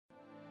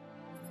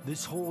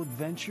This whole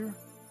adventure,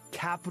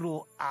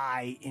 capital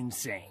I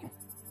insane.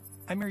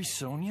 I marry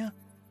Sonya?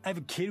 I have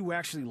a kid who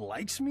actually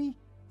likes me?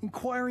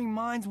 Inquiring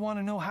minds want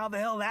to know how the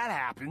hell that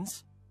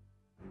happens.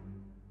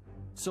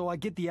 So I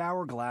get the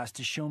hourglass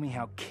to show me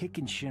how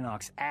kicking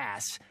Shinnok's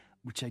ass,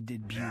 which I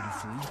did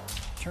beautifully,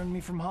 turned me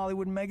from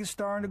Hollywood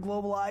megastar into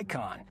global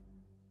icon.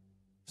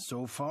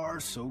 So far,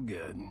 so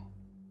good.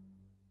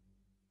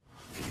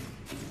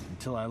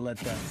 Until I let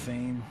that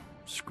fame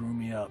screw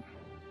me up.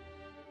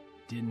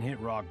 Didn't hit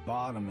rock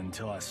bottom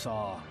until I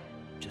saw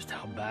just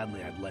how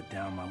badly I'd let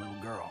down my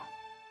little girl.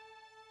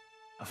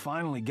 I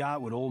finally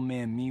got what old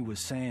man me was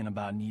saying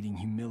about needing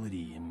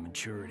humility and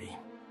maturity.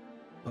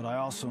 But I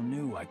also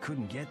knew I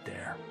couldn't get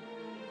there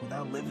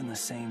without living the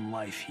same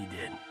life he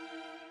did.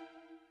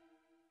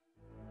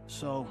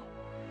 So,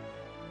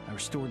 I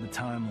restored the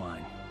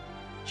timeline,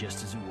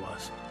 just as it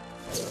was.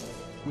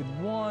 With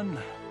one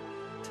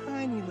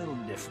tiny little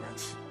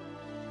difference.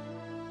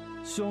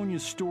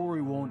 Sonya's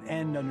story won't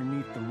end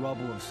underneath the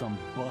rubble of some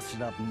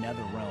busted-up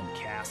Netherrealm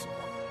castle.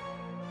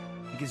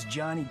 Because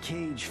Johnny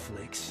Cage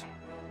flicks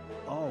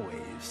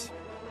always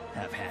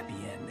have happy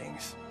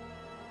endings.